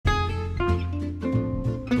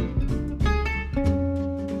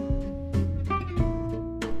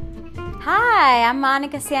Hi, I'm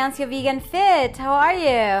Monica Sancio, Vegan Fit. How are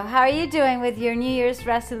you? How are you doing with your New Year's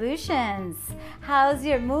resolutions? How's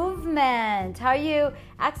your movement? How are you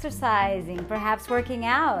exercising? Perhaps working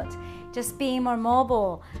out? Just being more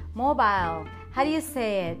mobile? How do you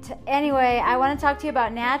say it? Anyway, I want to talk to you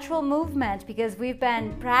about natural movement because we've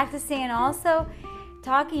been practicing and also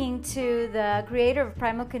talking to the creator of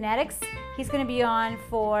Primal Kinetics. He's going to be on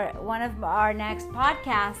for one of our next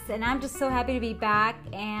podcasts, and I'm just so happy to be back.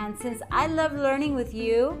 And since I love learning with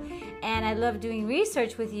you and I love doing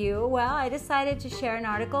research with you, well, I decided to share an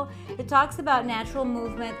article that talks about natural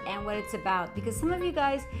movement and what it's about, because some of you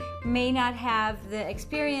guys may not have the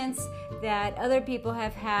experience that other people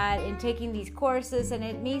have had in taking these courses, and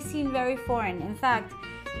it may seem very foreign. In fact,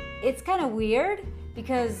 it's kind of weird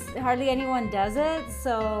because hardly anyone does it.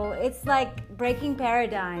 So it's like breaking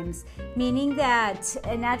paradigms, meaning that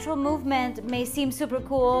a natural movement may seem super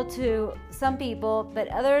cool to some people, but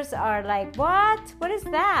others are like, what is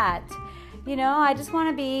that? I just want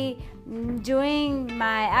to be doing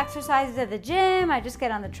my exercises at the gym. I just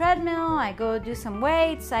get on the treadmill, I go do some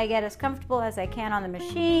weights, I get as comfortable as I can on the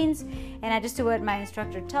machines, and I just do what my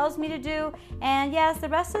instructor tells me to do. And yes, the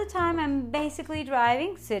rest of the time I'm basically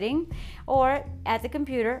driving, sitting, or at the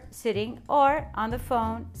computer, sitting, or on the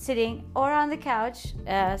phone, sitting, or on the couch,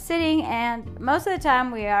 sitting, and most of the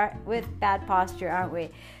time we are with bad posture, aren't we?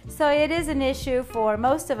 So it is an issue for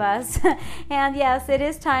most of us. And yes, it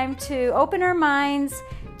is time to open our minds,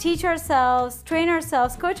 teach ourselves, train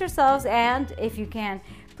ourselves, coach ourselves, and if you can,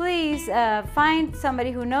 please find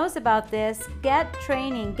somebody who knows about this. Get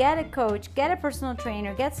training, get a coach, get a personal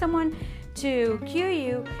trainer, get someone to cue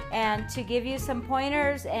you and to give you some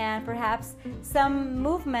pointers and perhaps some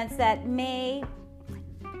movements that may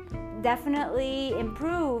definitely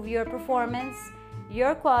improve your performance,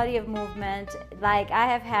 your quality of movement. Like I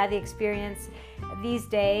have had the experience these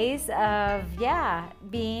days of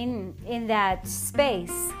being in that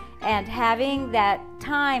space and having that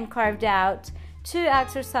time carved out to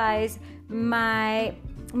exercise my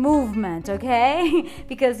movement, okay?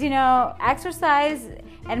 Because exercise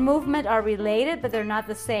and movement are related, but they're not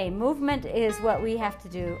the same. Movement is what we have to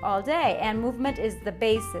do all day, and movement is the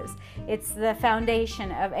basis. It's the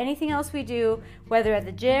foundation of anything else we do, whether at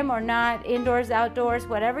the gym or not, indoors, outdoors,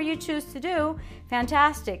 whatever you choose to do,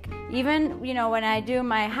 fantastic. Even, when I do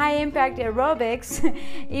my high impact aerobics,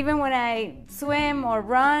 even when I swim or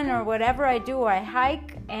run or whatever I do, or I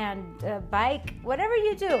hike and bike, whatever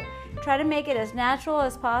you do, try to make it as natural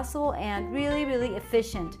as possible and really, really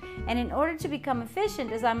efficient. And in order to become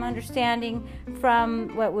efficient, as I'm understanding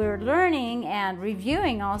from what we're learning and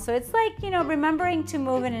reviewing also, it's like, remembering to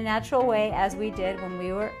move in a natural way as we did when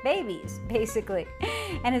we were babies, basically.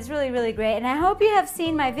 And it's really, really great. And I hope you have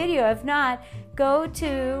seen my video. If not, go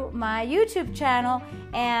to my YouTube channel,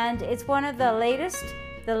 and it's one of the latest,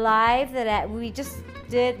 the live that we just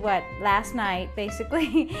did last night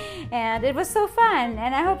basically, and it was so fun,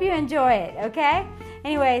 and I hope you enjoy it. Okay,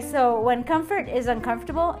 anyway, so when comfort is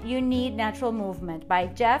uncomfortable, you need natural movement by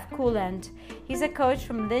Jeff Coolant. He's a coach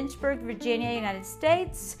from Lynchburg, Virginia, United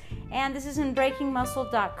States, and this is in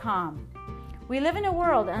breakingmuscle.com. We live in a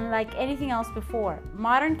world unlike anything else before.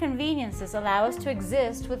 Modern conveniences allow us to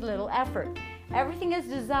exist with little effort. Everything is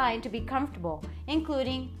designed to be comfortable,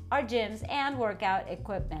 including our gyms and workout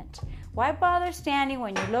equipment. Why bother standing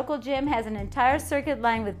when your local gym has an entire circuit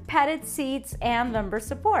lined with padded seats and lumbar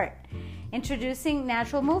support? Introducing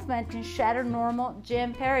natural movement can shatter normal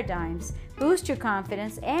gym paradigms, boost your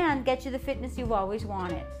confidence, and get you the fitness you've always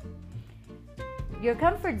wanted. Your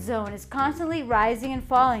comfort zone is constantly rising and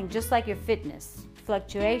falling, just like your fitness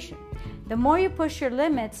fluctuation. The more you push your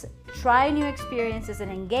limits, try new experiences,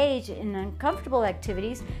 and engage in uncomfortable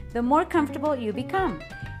activities, the more comfortable you become.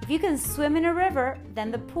 If you can swim in a river,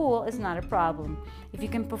 then the pool is not a problem. If you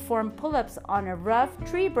can perform pull-ups on a rough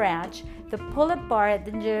tree branch, the pull-up bar at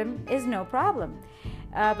the gym is no problem.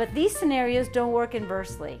 But these scenarios don't work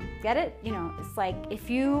inversely. Get it? It's like if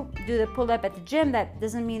you do the pull-up at the gym, that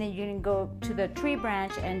doesn't mean that you can go to the tree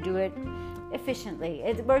branch and do it efficiently.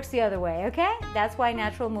 It works the other way, okay? That's why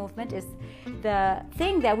natural movement is the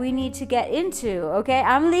thing that we need to get into, okay?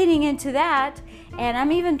 I'm leading into that, and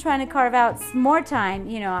I'm even trying to carve out more time.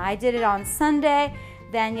 I did it on Sunday,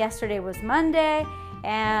 then yesterday was Monday,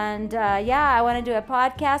 and I want to do a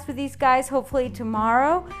podcast with these guys hopefully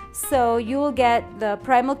tomorrow, so you will get the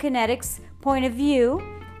Primal Kinetics point of view.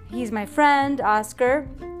 He's my friend, Oscar,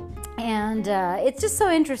 And it's just so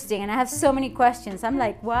interesting, and I have so many questions. I'm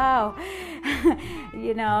like, wow,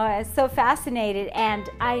 so fascinated. And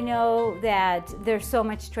I know that there's so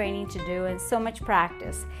much training to do and so much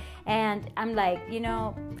practice. And I'm like,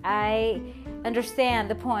 I understand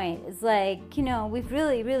the point. It's like, we've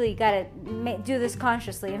really got to do this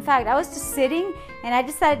consciously. In fact, I was just sitting and I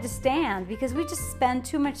decided to stand because we just spend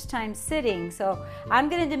too much time sitting. So I'm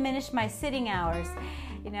going to diminish my sitting hours.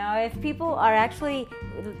 If people are actually,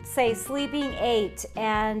 say, sleeping 8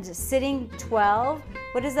 and sitting 12,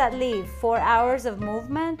 what does that leave? 4 hours of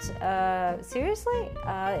movement? Seriously?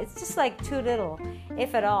 It's just like too little,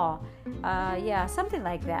 if at all. Something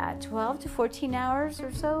like that. 12 to 14 hours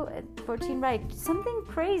or so. 14, right. Something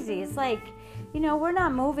crazy. It's like, we're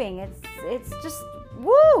not moving. It's just,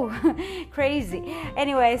 woo, crazy.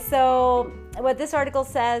 Anyway, so what this article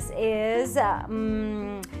says is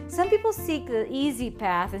some people seek the easy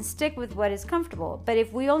path and stick with what is comfortable. But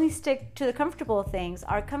if we only stick to the comfortable things,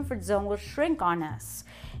 our comfort zone will shrink on us.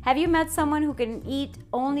 Have you met someone who can eat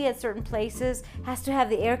only at certain places, has to have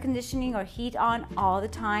the air conditioning or heat on all the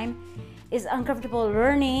time, is uncomfortable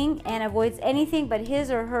learning, and avoids anything but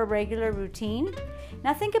his or her regular routine?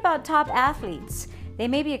 Now think about top athletes. They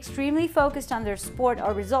may be extremely focused on their sport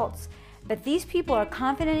or results, but these people are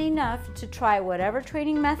confident enough to try whatever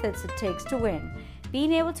training methods it takes to win.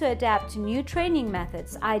 Being able to adapt to new training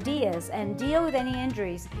methods, ideas, and deal with any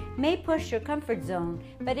injuries may push your comfort zone,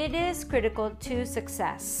 but it is critical to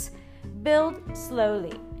success. Build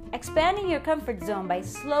slowly. Expanding your comfort zone by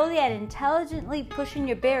slowly and intelligently pushing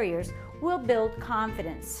your barriers will build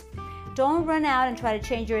confidence. Don't run out and try to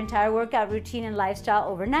change your entire workout routine and lifestyle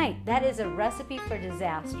overnight. That is a recipe for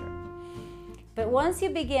disaster. But once you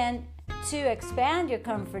begin to expand your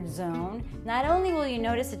comfort zone, not only will you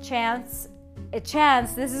notice a chance,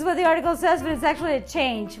 this is what the article says, but it's actually a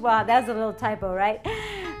change. Wow, that's a little typo, right?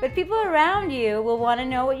 But people around you will want to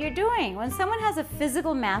know what you're doing. When someone has a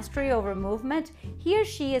physical mastery over movement, he or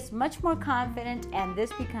she is much more confident, and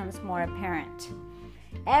this becomes more apparent.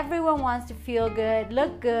 Everyone wants to feel good,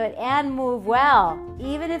 look good, and move well,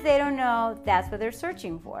 even if they don't know that's what they're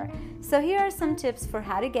searching for. So here are some tips for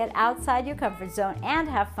how to get outside your comfort zone and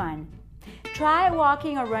have fun. Try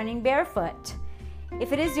walking or running barefoot.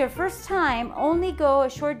 If it is your first time, only go a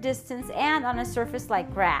short distance and on a surface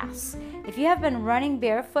like grass. If you have been running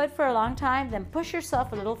barefoot for a long time, then push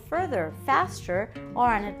yourself a little further, faster, or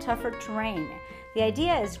on a tougher terrain. The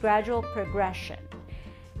idea is gradual progression.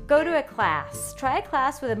 Go to a class. Try a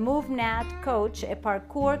class with a MoveNat coach, a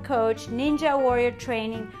parkour coach, ninja warrior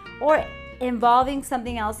training, or involving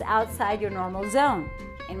something else outside your normal zone.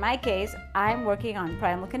 In my case, I'm working on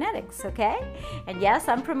Primal Kinetics, okay? And yes,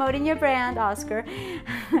 I'm promoting your brand, Oscar.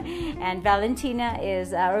 And Valentina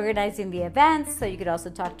is organizing the events, so you could also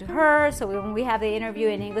talk to her. So when we have the interview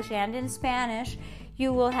in English and in Spanish,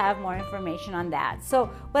 you will have more information on that. So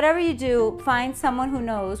whatever you do, find someone who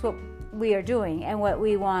knows what we are doing and what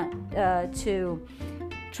we want to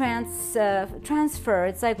transfer.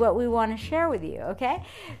 It's like what we want to share with you, okay?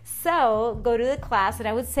 So go to the class, and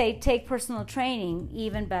I would say take personal training,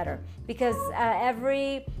 even better, because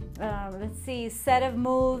every set of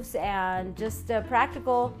moves and just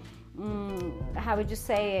practical how would you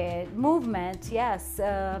say it, movement, yes,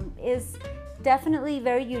 is definitely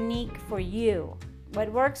very unique for you. What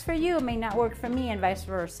works for you may not work for me, and vice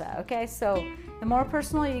versa, okay? So the more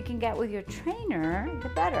personal you can get with your trainer, the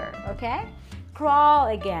better, okay? Crawl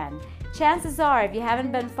again. Chances are, if you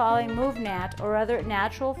haven't been following MoveNat or other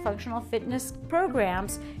natural functional fitness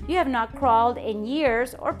programs, you have not crawled in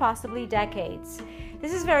years or possibly decades.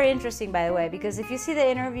 This is very interesting, by the way, because if you see the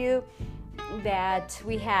interview that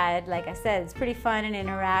we had, like I said, it's pretty fun and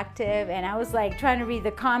interactive, and I was like trying to read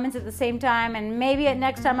the comments at the same time, and maybe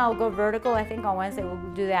next time I'll go vertical. I think on Wednesday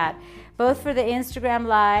we'll do that, both for the Instagram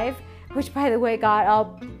Live, which by the way got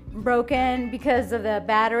all broken because of the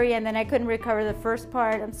battery, and then I couldn't recover the first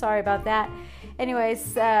part. I'm sorry about that.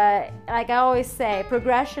 Anyways, like I always say,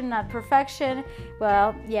 progression, not perfection.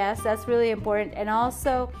 Well, yes, that's really important. And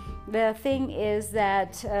also, the thing is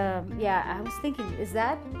that, I was thinking, is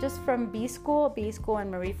that just from B School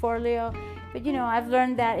and Marie Forleo? But I've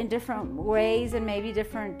learned that in different ways and maybe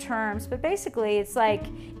different terms. But basically, it's like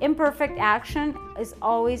imperfect action is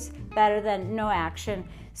always better than no action.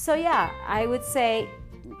 So I would say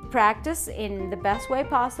practice in the best way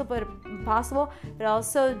possible, but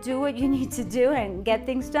also do what you need to do and get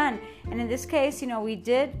things done. And in this case, we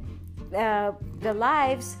did the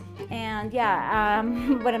lives. And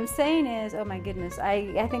what I'm saying is, oh my goodness,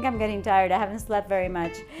 I think I'm getting tired. I haven't slept very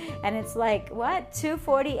much, and it's like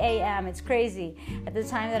 2:40 a.m. It's crazy at the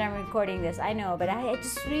time that I'm recording this. I know, but I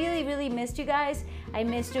just really missed you guys. I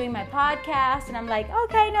miss doing my podcast, and I'm like,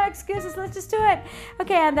 okay, no excuses, let's just do it.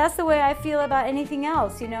 Okay, and that's the way I feel about anything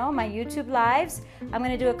else. My YouTube lives, I'm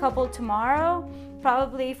gonna do a couple tomorrow,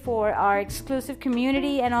 probably for our exclusive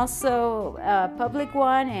community, and also a public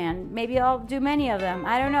one, and maybe I'll do many of them,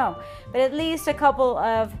 I don't know, but at least a couple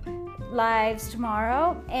of lives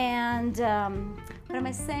tomorrow. And what am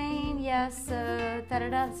I saying? Yes,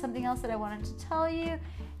 something else that I wanted to tell you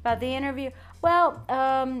about the interview. Well,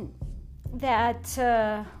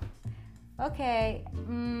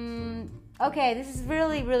 okay, this is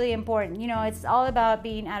really important. It's all about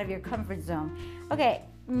being out of your comfort zone. Okay,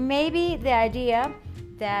 maybe the idea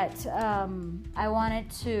that I wanted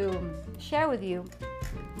to share with you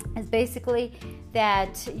is basically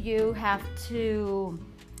that you have to,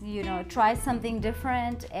 try something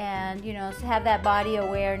different, and, have that body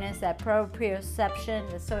awareness, that proprioception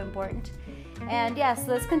that's so important. And yes,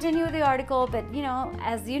 let's continue with the article. But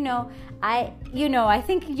as I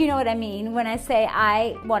think you know what I mean when I say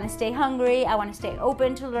I want to stay hungry, I want to stay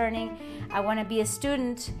open to learning, I want to be a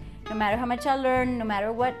student. No matter how much I learn, no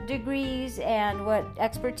matter what degrees and what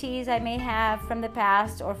expertise I may have from the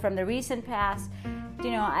past or from the recent past,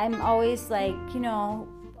 I'm always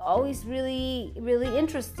always really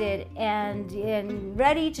interested and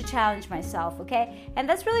ready to challenge myself, okay? And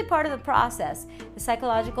that's really part of the process, the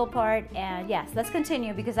psychological part. And yes, let's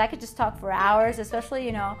continue, because I could just talk for hours,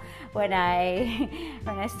 especially when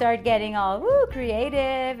I start getting all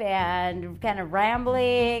creative and kind of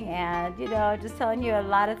rambling and just telling you a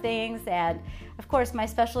lot of things. And of course, my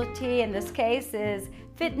specialty in this case is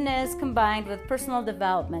fitness combined with personal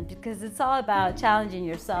development, because it's all about challenging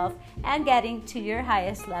yourself and getting to your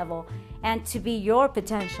highest level and to be your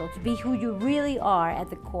potential, to be who you really are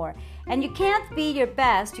at the core. And you can't be your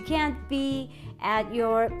best, you can't be at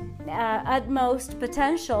your utmost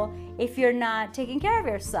potential if you're not taking care of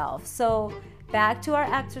yourself. So back to our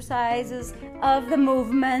exercises of the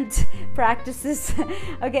movement practices.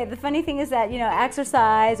 Okay, the funny thing is that,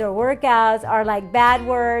 exercise or workouts are like bad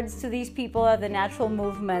words to these people of the natural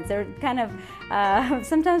movements. They're kind of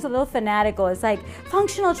sometimes a little fanatical. It's like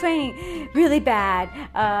functional training, really bad.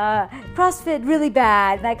 CrossFit, really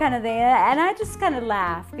bad, that kind of thing. And I just kind of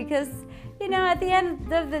laugh, because, at the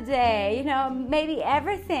end of the day, maybe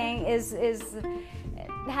everything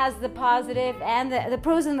has the positive and the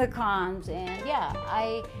pros and the cons. And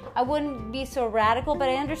I wouldn't be so radical, but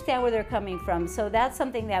I understand where they're coming from. So that's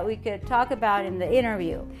something that we could talk about in the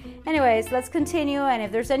interview. Anyways, let's continue. And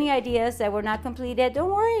if there's any ideas that were not completed,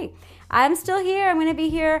 don't worry. I'm still here. I'm going to be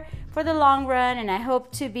here for the long run, and I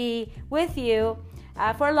hope to be with you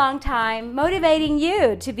for a long time, motivating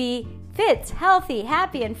you to be fit, healthy,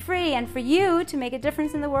 happy, and free, and for you to make a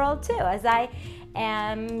difference in the world too, as I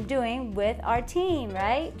am doing with our team,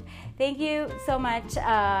 right? Thank you so much.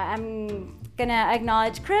 I'm gonna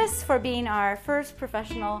acknowledge Chris for being our first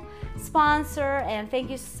professional sponsor, and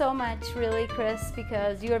thank you so much, really, Chris,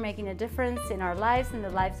 because you are making a difference in our lives and the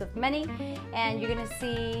lives of many, and you're gonna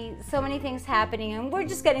see so many things happening, and we're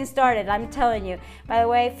just getting started, I'm telling you. By the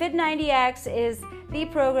way, Fit90X is the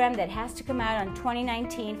program that has to come out on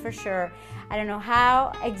 2019 for sure. I don't know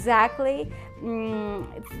how exactly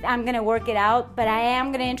I'm going to work it out, but I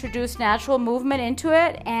am going to introduce natural movement into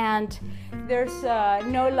it, and there's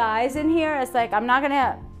no lies in here. It's like I'm not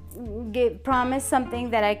going to promise something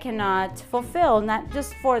that I cannot fulfill, not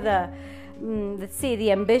just for the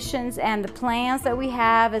ambitions and the plans that we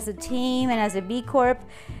have as a team and as a B Corp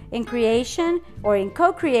in creation or in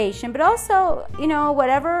co-creation, but also,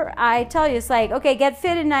 whatever I tell you, it's like, okay, get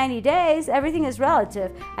fit in 90 days. Everything is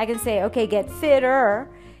relative. I can say, okay, get fitter,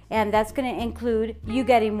 and that's going to include you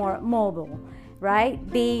getting more mobile, right?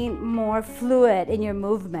 Being more fluid in your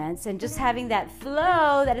movements and just having that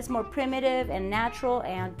flow that is more primitive and natural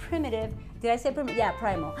and primitive. Did I say primitive? Yeah,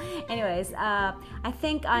 primal. Anyways, I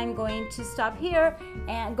think I'm going to stop here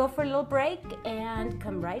and go for a little break and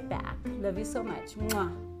come right back. Love you so much.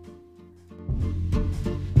 Mwah.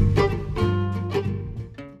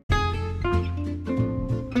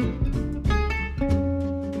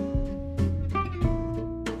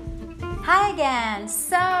 Hi again.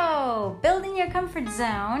 So, building your comfort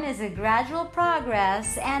zone is a gradual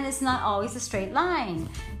progress, and it's not always a straight line.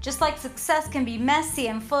 Just like success can be messy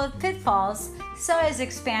and full of pitfalls, so is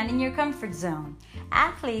expanding your comfort zone.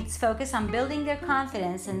 Athletes focus on building their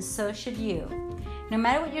confidence, and so should you. No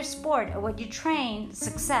matter what your sport or what you train,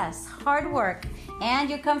 success, hard work, and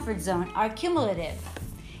your comfort zone are cumulative.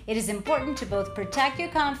 It is important to both protect your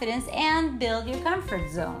confidence and build your comfort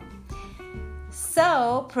zone.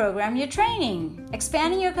 So, program your training.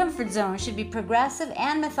 Expanding your comfort zone should be progressive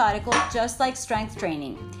and methodical, just like strength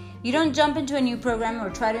training. You don't jump into a new program or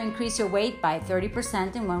try to increase your weight by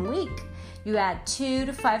 30% in 1 week. You add 2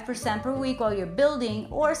 to 5% per week while you're building,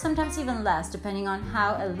 or sometimes even less, depending on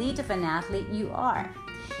how elite of an athlete you are.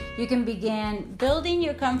 You can begin building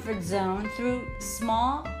your comfort zone through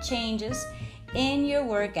small changes in your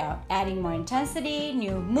workout, adding more intensity,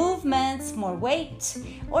 new movements, more weight,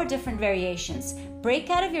 or different variations. Break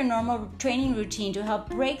out of your normal training routine to help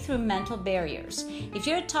break through mental barriers. If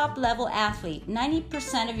you're a top-level athlete,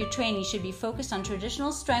 90% of your training should be focused on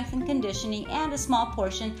traditional strength and conditioning, and a small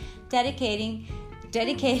portion dedicated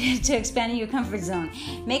to expanding your comfort zone.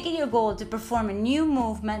 Make it your goal to perform a new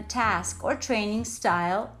movement, task, or training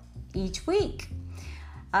style each week.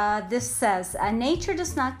 This says, nature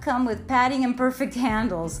does not come with padding and perfect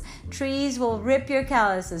handles. Trees will rip your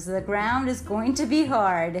calluses. The ground is going to be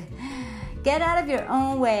hard. Get out of your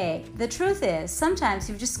own way. The truth is, sometimes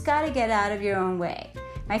you've just got to get out of your own way.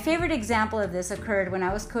 My favorite example of this occurred when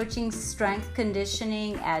I was coaching strength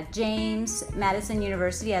conditioning at James Madison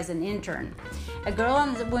University as an intern. A girl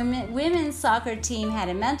on the women's soccer team had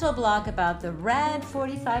a mental block about the red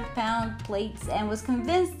 45-pound plates and was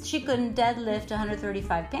convinced she couldn't deadlift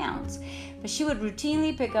 135 pounds, but she would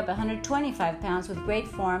routinely pick up 125 pounds with great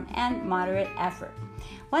form and moderate effort.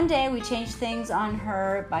 One day we changed things on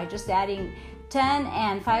her by just adding 10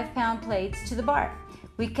 and 5-pound plates to the bar.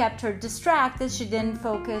 We kept her distracted so she didn't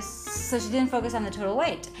focus on the total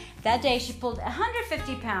weight. That day she pulled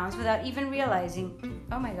 150 pounds without even realizing,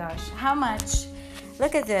 oh my gosh, how much.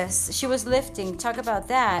 Look at this. She was lifting. Talk about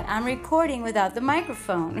that. I'm recording without the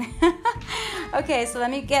microphone. Okay, so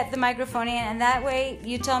let me get the microphone in, and that way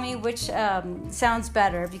you tell me which sounds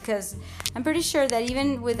better, because I'm pretty sure that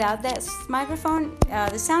even without that microphone,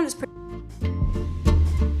 the sound is pretty.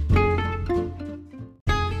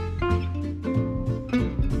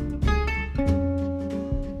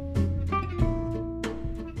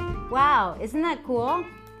 Wow, isn't that cool?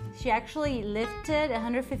 She actually lifted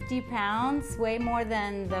 150 pounds, way more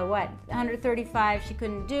than the 135 she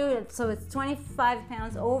couldn't do. So it's 25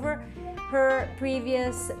 pounds over her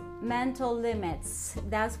previous mental limits.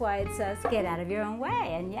 That's why it says get out of your own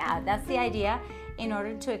way. And yeah, that's the idea. In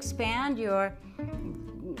order to expand your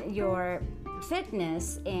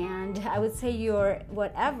fitness, and I would say your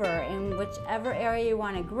whatever, in whichever area you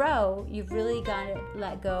want to grow, you've really got to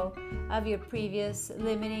let go of your previous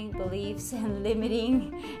limiting beliefs and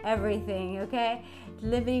limiting everything, okay?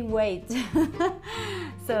 Limiting weight.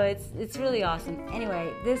 So it's really awesome.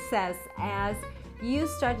 Anyway, this says, as you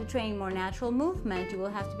start to train more natural movement, you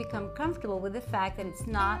will have to become comfortable with the fact that it's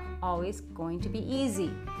not always going to be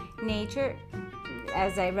easy. Nature,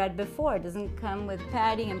 as I read before, doesn't come with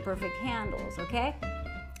padding and perfect handles, okay?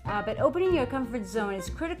 But opening your comfort zone is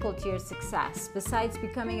critical to your success. Besides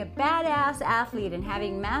becoming a badass athlete and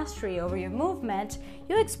having mastery over your movement,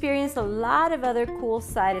 you'll experience a lot of other cool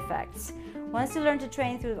side effects. Once you learn to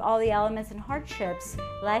train through all the elements and hardships,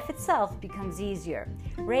 life itself becomes easier.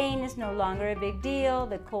 Rain is no longer a big deal,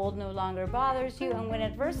 the cold no longer bothers you, and when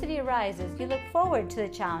adversity arises, you look forward to the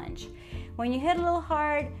challenge. When you hit a little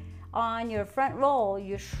hard on your front roll,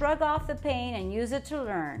 you shrug off the pain and use it to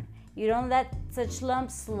learn. You don't let such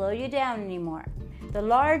lumps slow you down anymore. The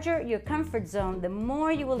larger your comfort zone, the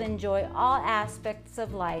more you will enjoy all aspects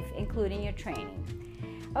of life, including your training.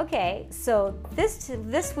 Okay, so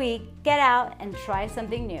this week, get out and try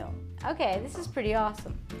something new. Okay, this is pretty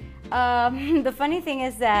awesome. The funny thing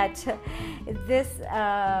is that this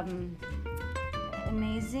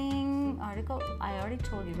amazing article, I already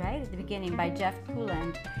told you, right, at the beginning, by Jeff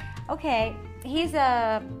Kuland. Okay, he's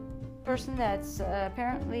a person that's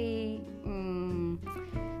apparently,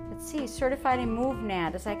 certified in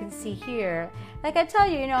MovNat, as I can see here. Like I tell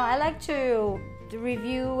you, I like to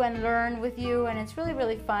review and learn with you, and it's really,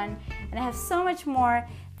 really fun. And I have so much more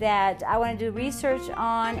that I want to do research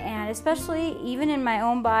on, and especially even in my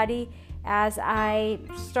own body, as I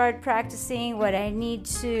start practicing what I need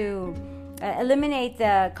to eliminate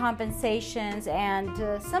the compensations and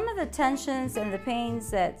some of the tensions and the pains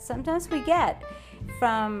that sometimes we get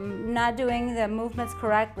from not doing the movements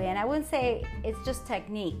correctly. And I wouldn't say it's just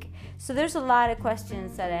technique. So there's a lot of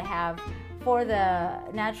questions that I have for the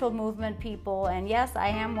natural movement people, and yes, I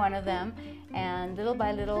am one of them, and little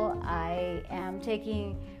by little I am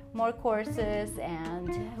taking more courses,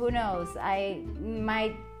 and who knows, I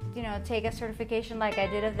might take a certification like I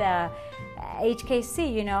did of the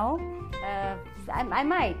HKC, I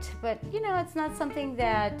might, but it's not something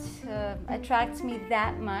that attracts me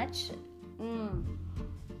that much.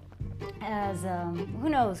 as who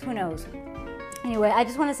knows. Anyway, I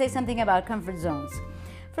just want to say something about comfort zones.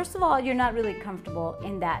 First of all, you're not really comfortable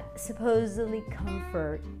in that supposedly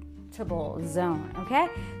comfortable zone, okay?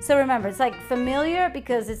 So remember, it's like familiar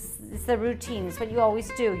because it's the routine. It's what you always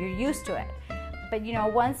do. You're used to it. But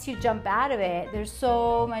once you jump out of it, there's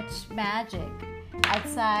so much magic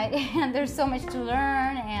outside and there's so much to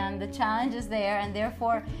learn and the challenge is there, and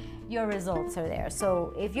therefore your results are there.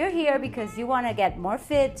 So if you're here because you want to get more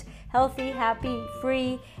fit, healthy, happy,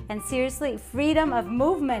 free, and seriously, freedom of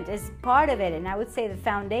movement is part of it, and I would say the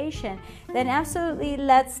foundation, then absolutely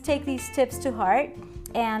let's take these tips to heart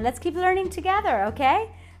and let's keep learning together, okay?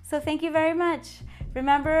 So thank you very much.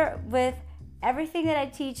 Remember, with everything that I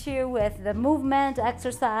teach you, with the movement,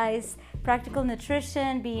 exercise, practical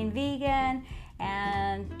nutrition, being vegan,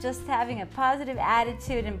 and just having a positive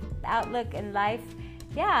attitude and outlook in life,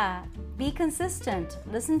 be consistent,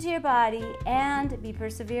 listen to your body, and be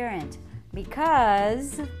perseverant,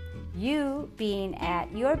 because you being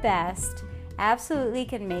at your best absolutely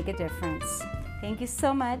can make a difference. Thank you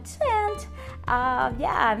so much, and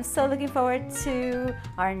I'm so looking forward to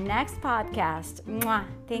our next podcast. Mwah.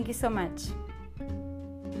 Thank you so much.